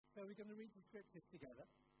So we're going to read the scriptures together.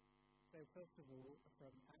 So first of all,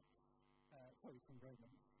 from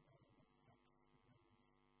Romans.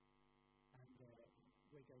 And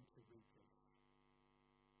we're going to read this.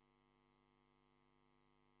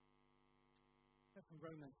 So from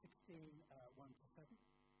Romans 16, 1-7.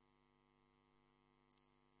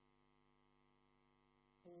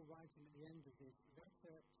 Paul writing at the end of this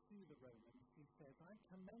letter to the Romans, he says, I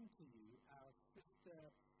commend to you our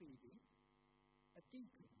sister Phoebe, a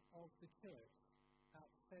deacon of the church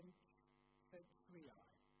at Centurii.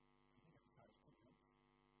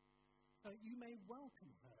 So you may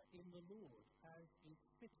welcome her in the Lord as is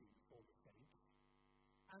fitting for the saints,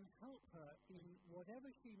 and help her in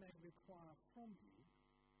whatever she may require from you,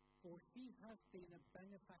 for she has been a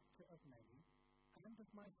benefactor of many, and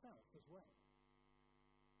of myself as well.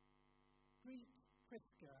 Greet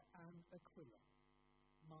Prisca and Aquila,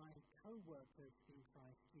 my co-workers in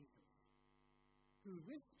Christ Jesus, who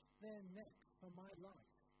risked their necks for my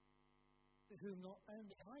life, to whom not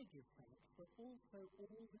only I give thanks, but also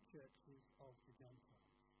all the churches of the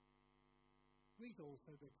Gentiles. Greet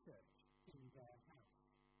also the church in their house.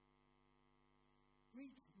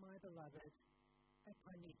 Greet my beloved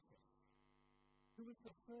Epaphroditus, who was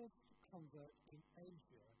the first convert in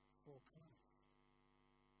Asia for Christ.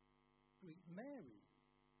 Greet Mary,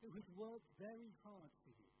 who has worked very hard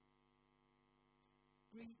for you.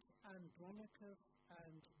 Greet Andronicus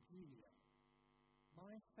and Julia,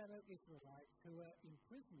 my fellow Israelites who are in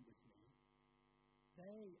prison with me.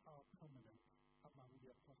 They are prominent among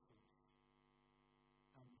the apostles,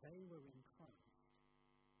 and they were in Christ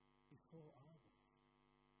before I was.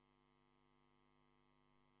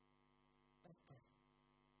 Let's pray.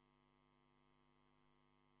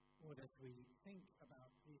 Lord, as we think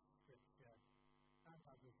about this scripture and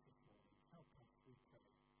others this morning, help us, we pray,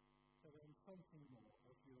 to learn something more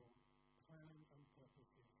of your plan and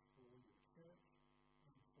purposes for your church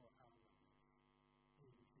and for our lives.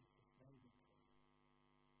 In Jesus' name we pray.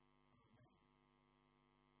 Amen.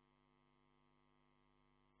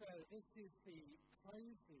 So this is the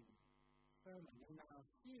closing sermon in our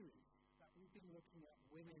series that we've been looking at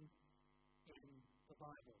women in the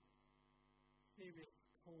Bible. Series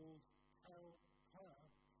called Tell Her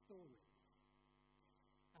Story.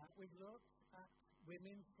 We've looked at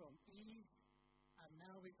women from Eve, and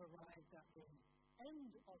now we've arrived at the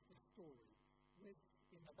end of the story, with,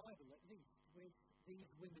 in the Bible at least, with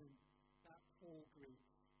these women that Paul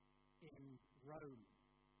greets in Rome.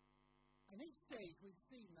 And each stage we've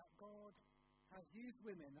seen that God has used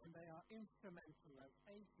women, and they are instrumental as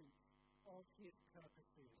agents of his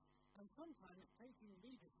purposes, and sometimes taking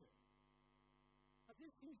leadership. But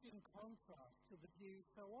this is in contrast to the view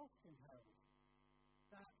so often held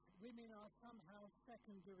that women are somehow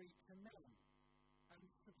secondary to men and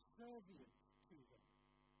subservient to them.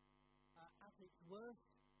 At its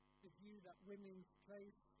worst, the view that women's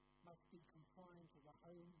place must be confined to the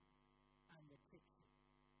home and the kitchen.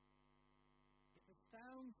 It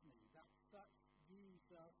astounds me that such views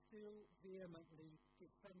are still vehemently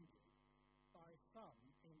defended by some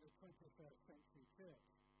in the 21st century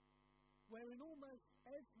church, where in almost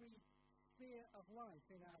every sphere of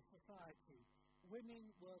life in our society, women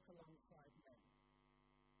work alongside men.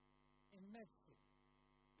 In medicine,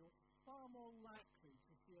 you're far more likely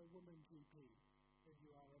to see a woman GP than you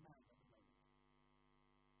are a man at the moment.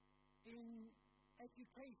 In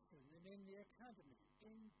education and in the academy,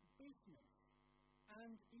 in business,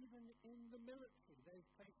 and even in the military, those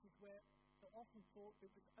places where so often thought it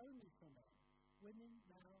was only for men, women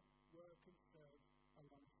now work and serve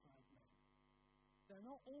alongside men. They're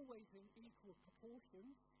not always in equal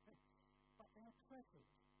proportions, but they are present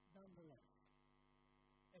nonetheless.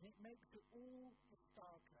 And it makes it all the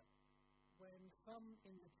starker when some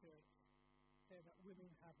in the church say that women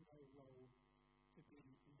have no role to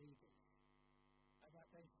be leaders, and that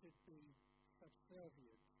they should be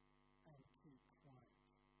subservient and keep quiet.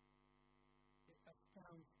 It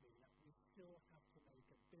astounds me that we still have to make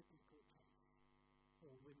a biblical case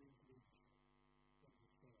for women's leadership in the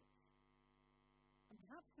church. And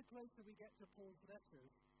perhaps the closer we get to Paul's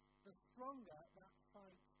letters, the stronger that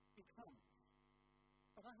fight becomes.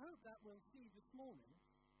 But I hope that we'll see this morning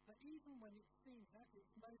that even when it seems at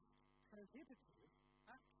its most prohibitive,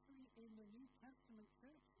 actually in the New Testament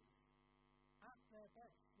churches, at their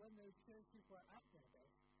best, when those churches were at their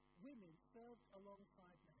best, women served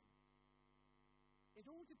alongside men. It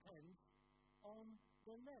all depends on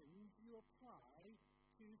the lens you apply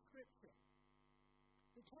to Scripture.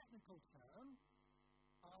 The technical term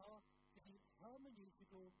are the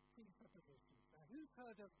hermeneutical presuppositions. Now, who's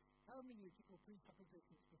heard of hermeneutical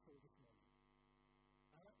presuppositions before this morning?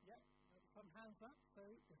 Some hands up, so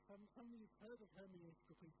some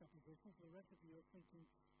rest of you are thinking,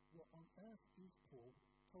 what on earth is Paul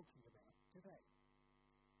talking about today?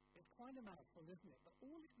 It's quite a mouthful, isn't it? But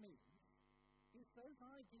all it means is those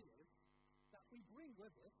ideas that we bring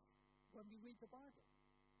with us when we read the Bible.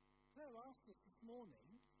 Claire asked us this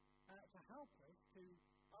morning to help us, to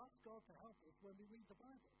ask God to help us when we read the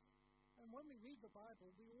Bible. And when we read the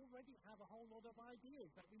Bible, we already have a whole lot of ideas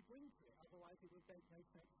that we bring to it. Otherwise, it would make no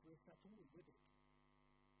sense to us at all, would it?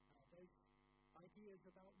 Those ideas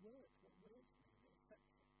about words, what words mean, etc.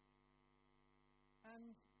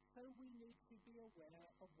 And so we need to be aware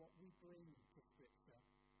of what we bring to Scripture,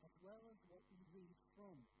 as well as what we read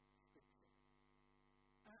from Scripture.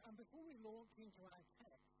 And before we launch into our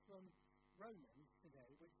text from Romans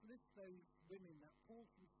today, which lists those women that Paul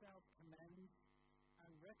himself commends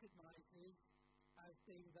and recognizes as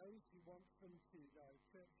being those who want them to go to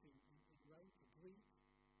church in Rome to greet,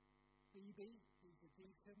 Phoebe, who's a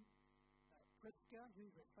deacon, Prisca,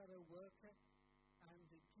 who's a fellow worker, and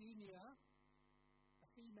Junia, a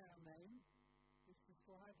female name, is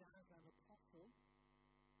described as an apostle,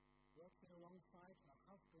 working alongside her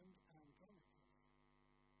husband and Jonathan.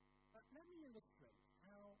 But let me illustrate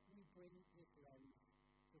how we bring this lens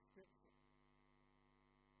to Scripture.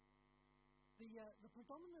 The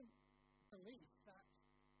predominant belief that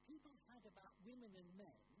people had about women and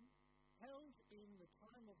men held in the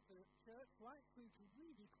time of the church right through to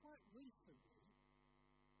really quite recently,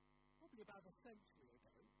 probably about a century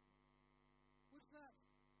ago, was that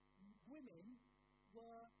women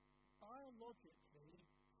were biologically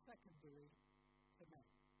secondary to men.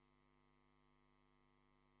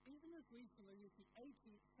 Even as recently as the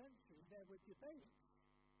 18th century, there were debates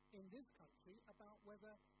in this country about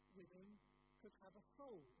whether women could have a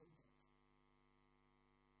soul or not,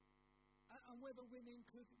 and whether women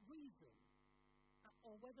could reason,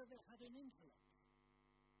 or whether they had an intellect.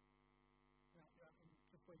 I'm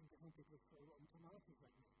just waiting for people to throw rotten tomatoes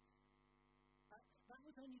at me. That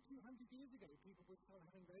was only 200 years ago. People were still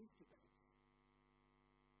having those debates.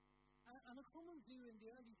 And a common view in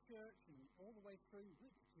the early church, and all the way through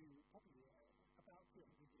really to probably about 200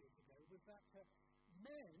 years ago, was that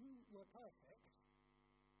men were perfect.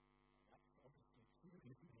 That's obviously true.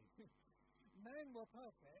 Men were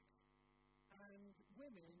perfect, and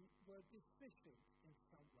women were deficient in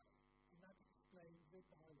some way. And that explains the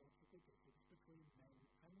biological difference between men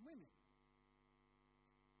and women.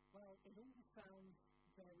 Well, it all sounds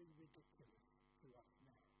very ridiculous to us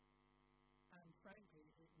now. And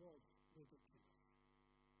frankly, it was ridiculous.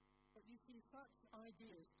 But you see, such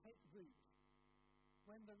ideas take root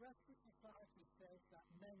when the rest of society says that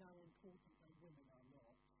men are important and women are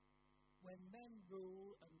not, when men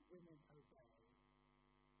rule and women obey.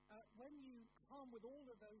 When you come with all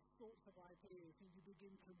of those sorts of ideas and you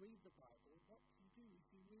begin to read the Bible, what you do is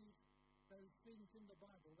you read those things in the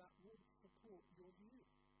Bible that would support your view.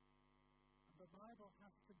 And the Bible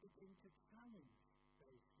has to begin to challenge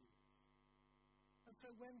those views. And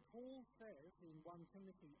so when Paul says in 1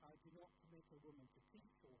 Timothy, I do not permit a woman to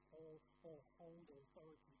teach or hold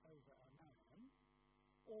authority over a man,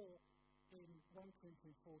 or in 1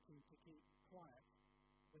 Corinthians 14 to keep quiet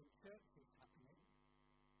when church is happening,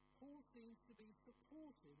 Paul seems to be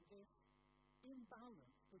supporting this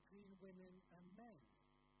imbalance between women and men.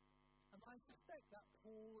 And I suspect that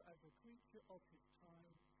Paul, as a creature of his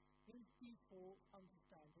time, his default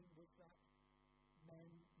understanding was that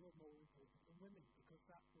men were more important than women, because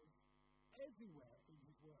that was everywhere in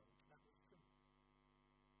his world. That was true.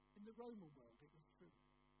 In the Roman world, it was true.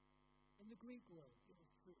 In the Greek world, it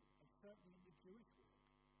was true. And certainly in the Jewish world,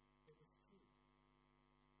 it was true.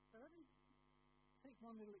 So let me take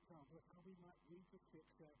one little example of how we might read the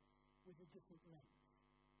Scripture with a different lens.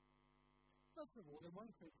 First of all, in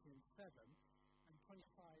 1 Corinthians 7 and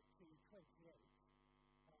 25 to 28,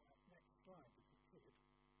 next slide if you could,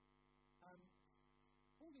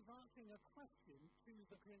 Paul is answering a question to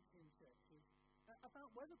the Corinthian churches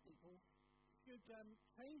about whether people should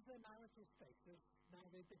change their marital status now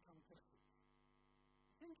they've become Christians.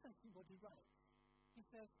 It's interesting what he writes. He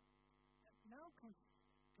says, now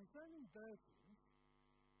concerning virgins,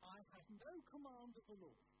 I have no command of the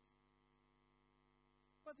Lord.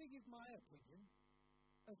 But this is my opinion,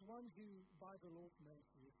 as one who, by the Lord's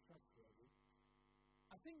mercy, is trustworthy.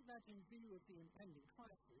 I think that in view of the impending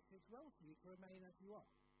crisis, it's well for you to remain as you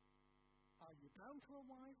are. Are you bound to a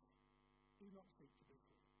wife? Do not seek to be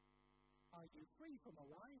free. Are you free from a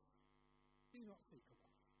wife? Do not seek a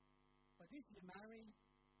wife. But if you marry,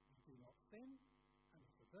 you do not sin, and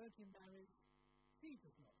if a virgin marries, she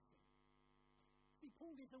does not sin. See,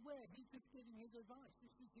 Paul is aware, he's just giving his advice.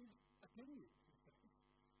 This is his opinion, he says.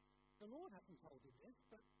 The Lord hasn't told him this,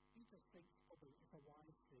 but he just thinks probably it's a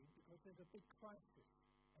wise thing, because there's a big crisis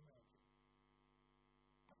emerging.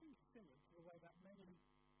 I think it's similar to the way that many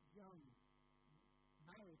young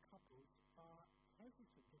married couples are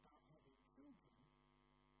hesitant about having children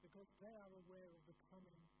because they are aware of the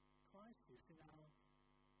coming crisis in our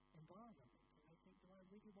environment. And they think, do I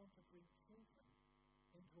really want to bring children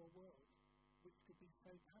into a world which could be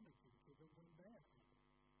so damaging to them when they're older?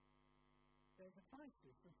 There's a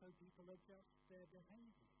crisis, and so people adjust their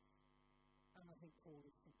behaviours. And I think Paul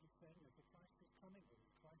is simply saying there's a crisis coming, or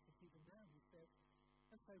a crisis even now, he says,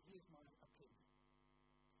 and so here's my opinion.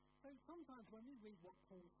 So sometimes when we read what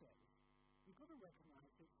Paul says, we've got to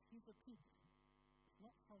recognise it's his opinion. It's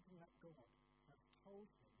not something that God has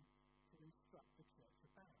told him to instruct the church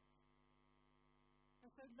about.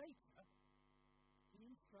 And so later, he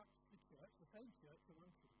instructs the church, the same church, the 1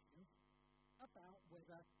 Corinthians, about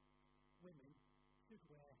whether women should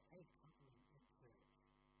wear head covering in church.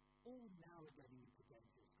 All now are getting into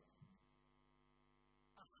dangerous ground.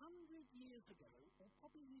 100 years ago, or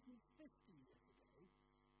probably even 50 years ago,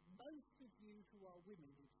 most of you who are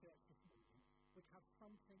women in church this morning would have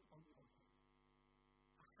something on your head.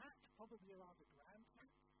 A hat, probably a rather grand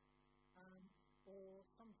hat, or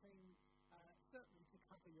something certainly to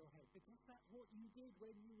cover your head, because that's what you did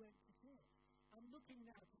when you went to church. I'm looking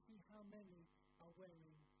now to see how many are wearing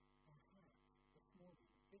a hat this morning.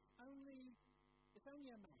 It's only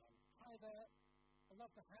a man. Hi there, I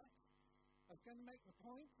love the hat. I was going to make the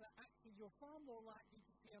point that actually you're far more likely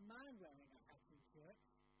to see a man wearing a hat in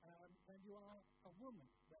church than you are a woman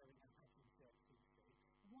wearing a hat in church these days.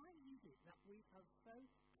 Why is it that we have so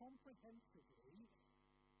comprehensively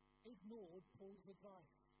ignored Paul's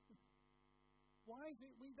advice? Why is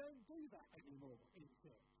it we don't do that anymore in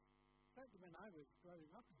church? Certainly when I was growing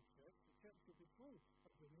up in church, the church would be full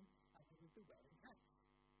of women and they would be wearing hats.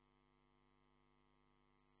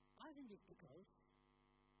 I think it's because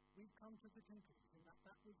we've come to the conclusion that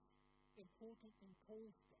that was important in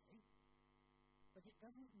Paul's day, but it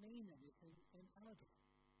doesn't mean anything in our day.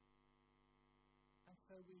 And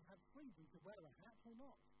so we have freedom to wear a hat or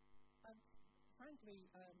not. And frankly,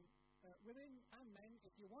 women and men,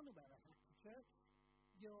 if you want to wear a hat to church,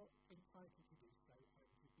 you're entitled to do so, and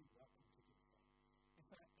you'd be welcome to do so. In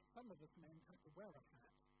fact, some of us men have to wear a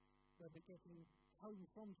hat when we're getting home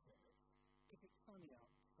from church if it's sunny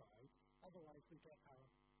outside, otherwise we get our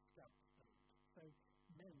scalps burned. So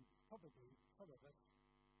men, probably, some of us,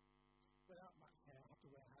 without much hair, have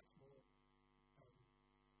to wear hats more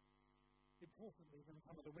importantly than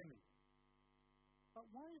some of the women. But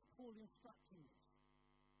why is Paul instructing this?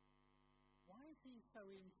 Why is he so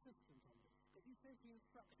insistent on this? Because he says he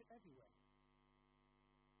instructs it everywhere.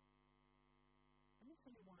 Let me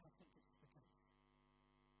tell you why I think it's the case.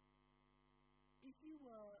 If you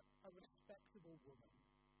were a respectable woman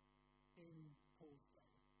in Paul's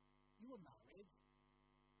day, you were married,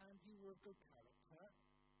 and you were of good character,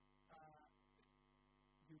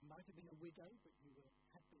 you might have been a widow, but you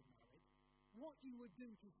had been married, what you would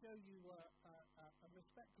do to show you were a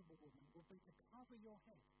respectable woman would be to cover your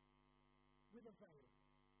head with a veil.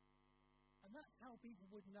 And that's how people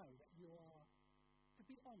would know that you are to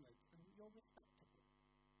be honoured and that you're respectable.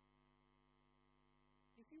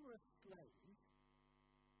 If you were a slave,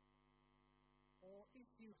 or if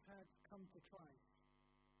you had come to Christ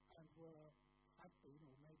and had been,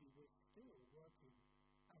 or maybe were still working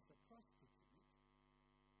as a prostitute,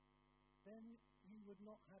 then you would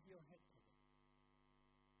not have your head covered.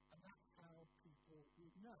 And that's how people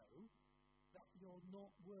would know that you're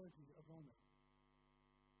not worthy of honour.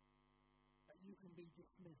 That you can be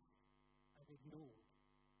dismissed and ignored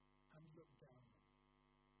and looked down on.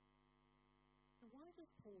 So why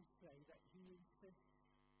does Paul say that he insists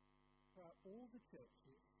throughout all the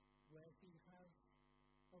churches where he has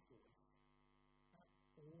a voice that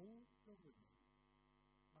all the women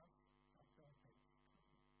must have their heads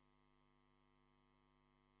covered?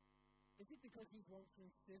 Is it because he wants to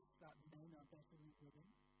insist that men are better than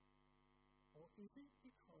women? Or is it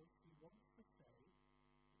because he wants to say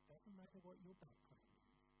it doesn't matter what your background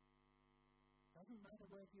is, it doesn't matter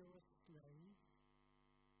whether you're a slave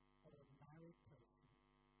or a married person,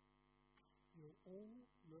 you'll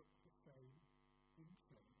all look the same in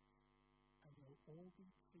church, and you'll all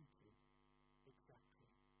be treated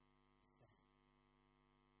exactly the same.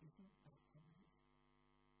 Isn't that amazing?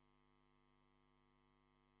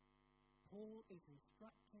 Paul is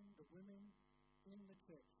instructing the women in the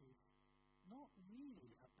churches not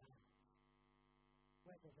really about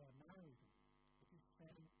whether they're married or not, but he's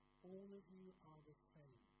saying all of you are the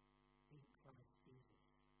same in Christ Jesus.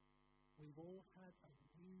 We've all had a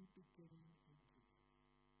new beginning in Jesus.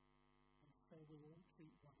 And so we'll all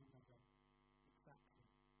treat one another exactly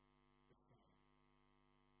the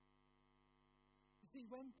see,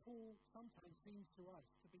 when Paul sometimes seems to us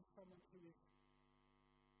to be someone who is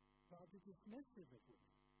rather dismissive of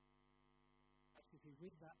women. Actually, if you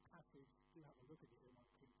read that passage, do have a look at it in 1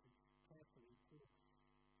 Corinthians carefully. Paul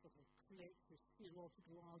sort of creates this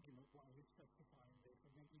theological argument while he's specifying this,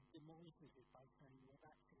 and then he demolishes it by saying, well,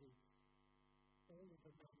 actually, all of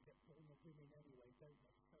the men get born of women anyway, don't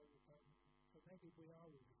they? So maybe we are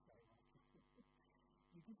all the same, aren't we?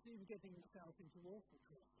 You can see him getting himself into awful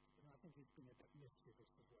trouble, and I think he's been a bit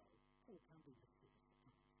mischievous as well. Paul can be mischievous.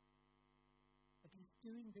 But he's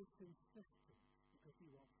doing this consistently because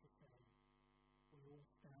he wants to say, we all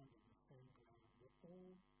stand on the same ground. We're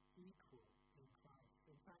all equal in Christ.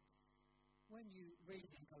 In fact, when you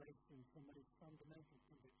read in Galatians, the most fundamental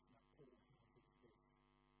conviction that Paul has is this.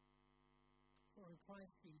 For in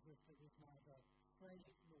Christ Jesus there is neither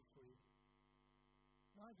slave nor free,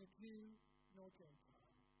 neither Jew nor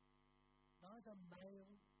Gentile, neither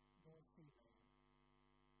male nor female,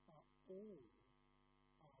 but all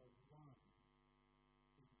are one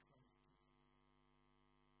in Christ Jesus.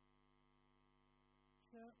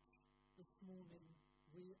 Church, this morning,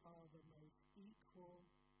 we are the most equal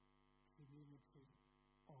community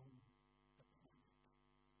on the planet.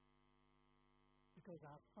 Because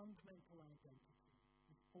our fundamental identity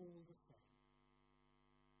is all the same.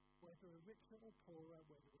 Whether we're richer or poorer,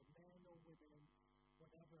 whether we're men or women,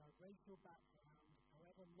 whatever our racial background,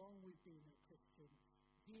 however long we've been a Christian,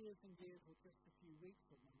 years and years or just a few weeks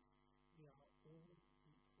or months, we are all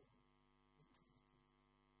equal in Christ.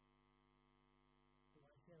 Do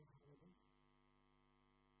I hear hallelujah?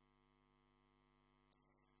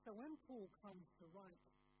 So when Paul comes to write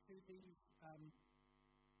to these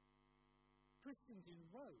Christians in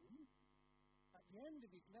Rome, at the end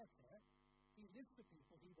of his letter, he lists the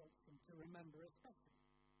people he wants them to remember especially.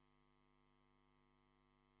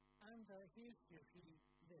 And here's who he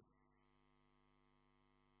lists.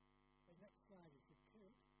 The next slide, if you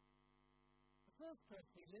could. The first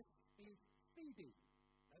person he lists is Phoebe.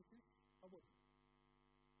 Notice, a woman.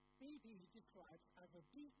 Phoebe he describes as a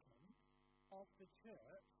deacon of the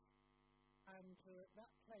church, and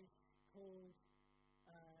that place called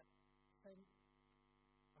I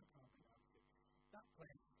can't pronounce it. That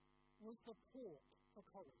place was the port for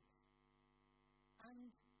Corinth.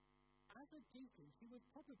 And as a deacon, she was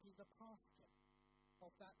probably the pastor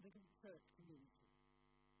of that little church community.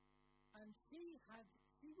 And she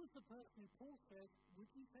was the person who Paul said,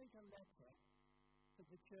 would you take a letter to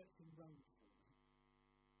the church in Rome for me?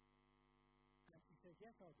 And she said,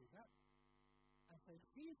 yes, I'll do that. And so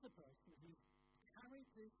she's the person who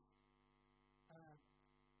carried this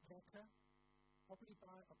letter, probably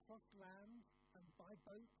across land and by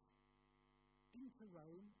boat, into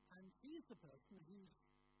Rome, and she's the person who's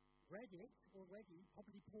read it already,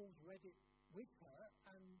 probably Paul's read it with her,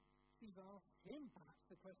 and she's asked him perhaps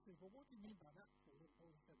the question, well, what do you mean by that, Paul? And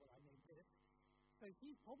Paul said, well, I mean this. So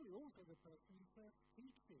she's probably also the person who first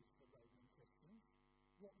teaches the Roman Christians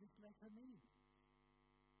what this letter means.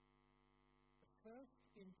 The first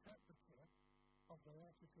interpreter of the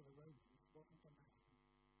letter to the Romans wasn't a man.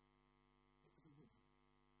 It was a woman.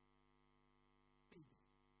 Phoebe.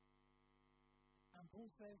 And Paul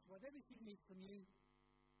says, whatever she needs from you,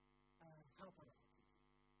 help her out.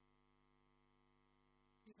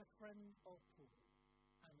 She's a friend of Paul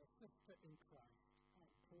and a sister in Christ, and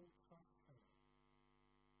Paul trusts her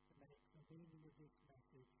to make the meaning of this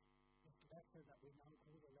message, this letter that we now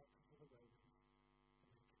call the letter to the Romans, to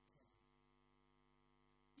make it clear.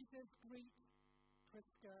 He says, greet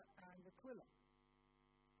Prisca and Aquila.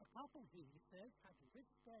 A couple, he says, had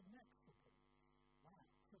risked their necks for Paul. Wow.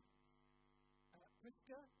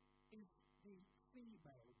 Prisca is the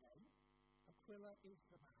female name, Aquila is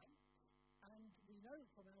the man, and we know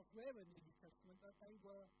from elsewhere in the New Testament that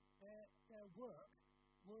their work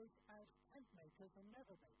was as tent makers and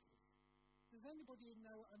leather makers. Does anybody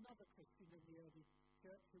know another Christian in the early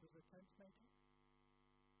church who was a tent maker?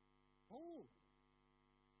 Paul.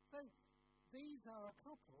 So these are a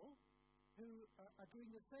couple who are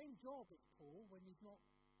doing the same job as Paul when he's not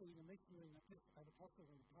being a missionary, an apostle,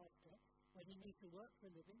 and a pastor. When he needs to work for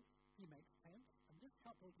a living, he makes tents, and this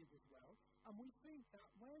couple did as well. And we think that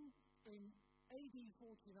when in AD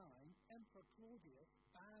 49, Emperor Claudius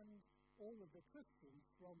banned all of the Christians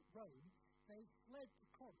from Rome, they fled to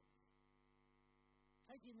Corinth,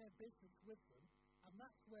 taking their business with them, and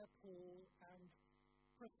that's where Paul and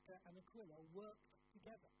Prisca and Aquila worked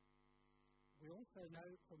together. We also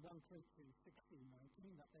know from 1 Corinthians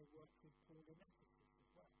 16:19 that they worked with Paul in Ephesus as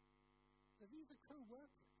well. So these are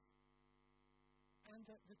co-workers. And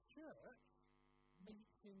the church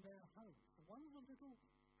meets in their homes. One of the little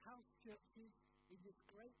house churches in this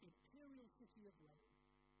great imperial city of Rome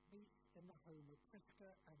meets in the home of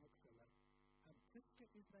Prisca and Aquila, and Prisca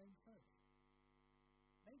is named first.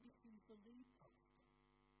 Maybe she's the lead pastor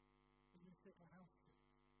in this little house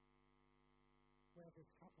church where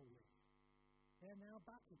this couple live. They're now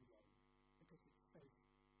back in Rome because it's safe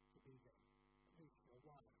to be there, at least for a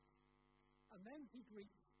while. And then he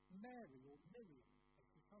greets Mary, or Miriam, as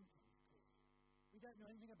she's sometimes called. We don't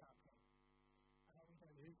know anything about her. We don't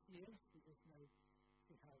know who she is. We just know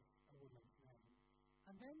she has a woman's name.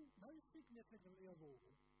 And then, most significantly of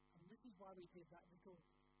all, and this is why we did that little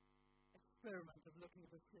experiment of looking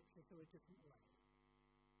at the scripture through a different way,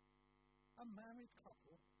 a married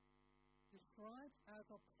couple described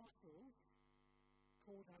as apostles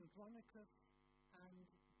called Andronicus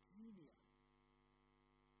and Junia.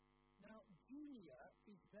 Now, Junia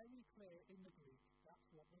is very clear in the Greek, that's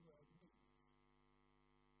what the word means.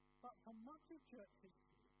 But for much of church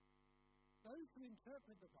history, those who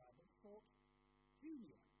interpret the Bible thought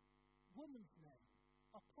Junia, woman's name,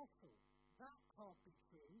 apostle, that can't be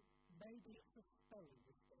true, maybe it's a spelling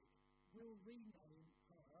mistake. We'll rename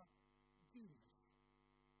her Junius.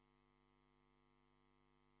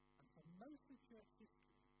 And for most of church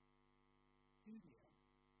history, Junia,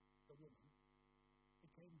 the woman,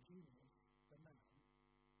 became Junius, the man,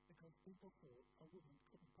 because people thought a woman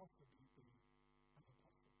couldn't possibly be an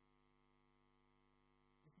apostle.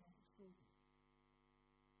 Isn't that extraordinary?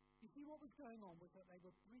 You see, what was going on was that they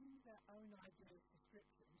were bringing their own ideas to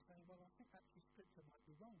Scripture and saying, well, I think actually Scripture might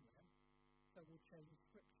be wrong there, so we'll change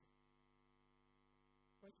Scripture.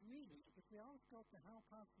 But really, if we ask God to help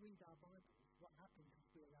us read our Bibles, what happens is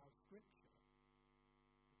we allow Scripture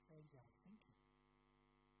to change our thinking.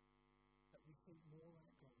 That we think more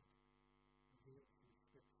like God revealed through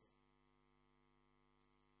Scripture.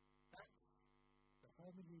 That's the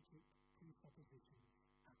hermeneutic presupposition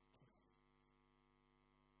at play.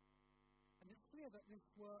 And it's clear that this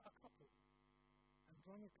were a couple,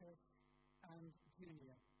 Andronicus and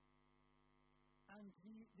Junia. And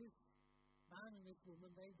this man and this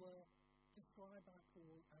woman, they were described by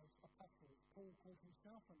Paul as apostles. Paul calls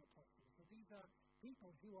himself an apostle. So these are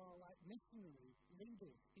people who are like missionary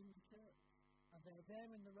leaders in the church. And they're there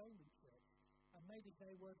in the Roman church. And maybe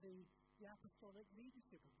they were the apostolic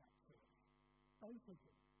leadership of that church. Both of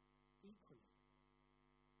them, equally.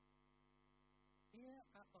 Here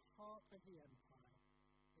at the heart of the empire,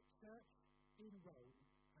 the church in Rome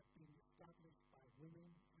had been established by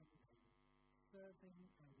women and men, serving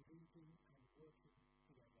and leading and working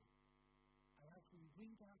together. And as we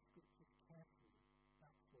read our scriptures carefully,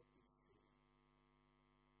 that's what we see.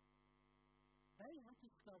 They had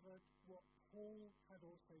discovered what Paul had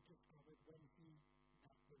also discovered when he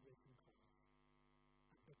met the risen Christ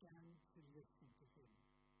and began to listen to him.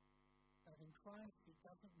 That in Christ, it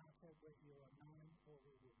doesn't matter whether you're a man or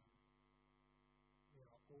a woman. We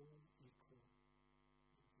are all equal in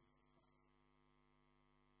Jesus Christ.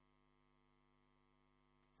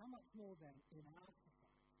 How much more then in our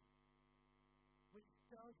society, which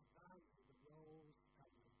does value the roles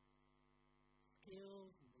and the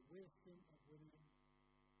skills and the wisdom of women,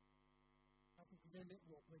 doesn't limit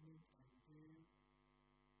what women can do,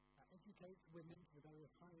 educates women to the very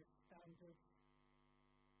highest standards,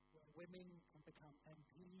 where women can become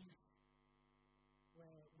MPs,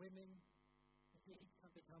 where women indeed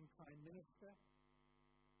can become Prime Minister,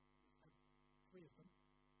 and 3 of them.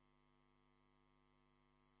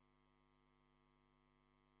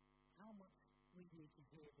 How much we need to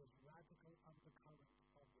hear this radical undercurrent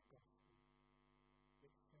of the gospel,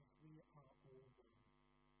 which says we are all one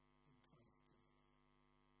in Christ Jesus.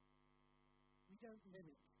 We don't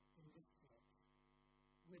limit in this church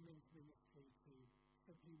women's ministry to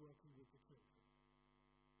simply working with the children,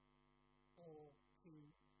 or to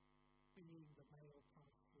being the male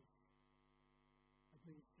pastor's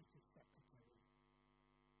administrative secretary,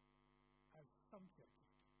 as some churches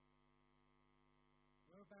do.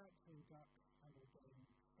 We're about to induct and ordain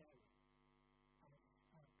Sarah as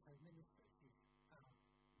our co-minister. She's our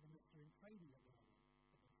minister in training at the moment.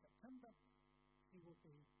 And in September, she will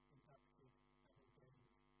be inducted and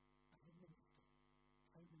ordained as a minister,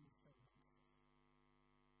 co-minister amongst us.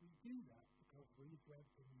 We do that because we've read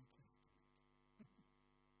the New Testament.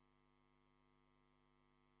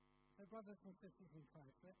 So, brothers and sisters in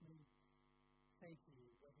Christ, let me say to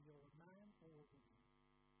you, whether you're a man or a woman,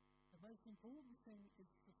 the most important thing is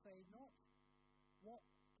to say not, what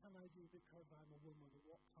can I do because I'm a woman, or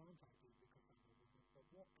what can't I do because I'm a woman, but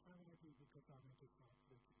what can I do because I'm a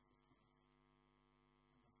disciple of Jesus Christ,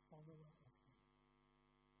 and a follower of Him.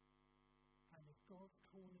 And if God's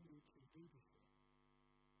calling you to leadership,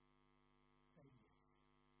 say yes.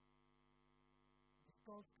 If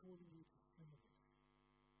God's calling you to service,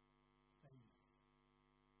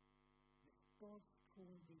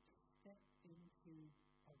 calling you to step into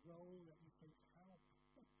a role that you think, how?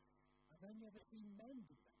 I've only ever seen men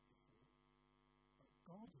do that before, but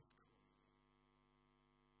God is calling you.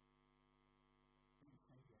 Then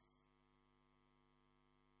say yes.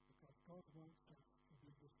 Because God wants us to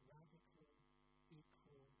be this radical,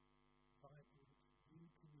 equal, vibrant, new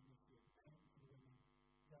community of men and women,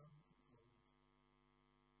 young and old,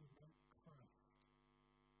 who make Christ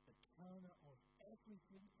the turner of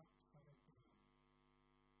everything upside down,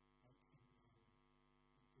 make him known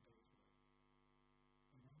in today's world.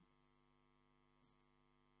 Amen?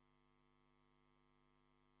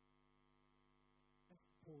 Let's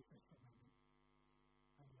pause this for a moment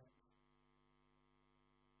and let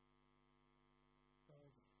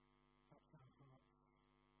God touch our hearts.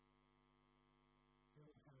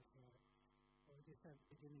 Bill has, well, we just said at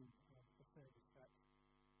the beginning of the service that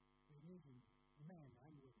we need men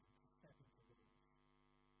and women to step into roles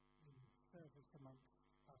in service amongst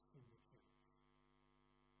us in the church.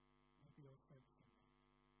 Maybe you're sensing that.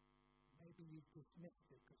 Maybe you've dismissed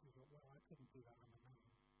it because you thought, well, I couldn't do that, I'm a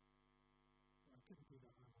man. Well, I couldn't do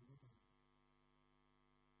that, I'm a woman.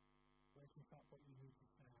 Where's in fact what you need to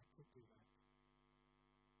say, I could do that.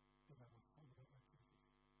 Because I was told that I could do that.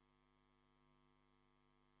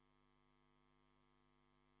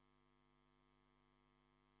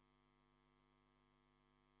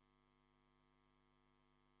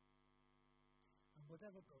 And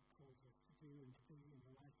whatever God calls us to do and to be in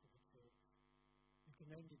the life of the church, we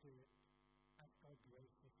can only do it as God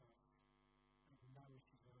graces us and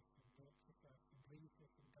nourishes us and nurtures us and leads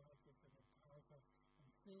us and guides us and empowers us and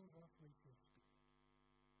fills us with His Spirit.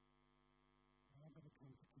 And I'm going to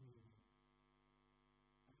come to communion,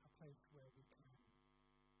 a place where we can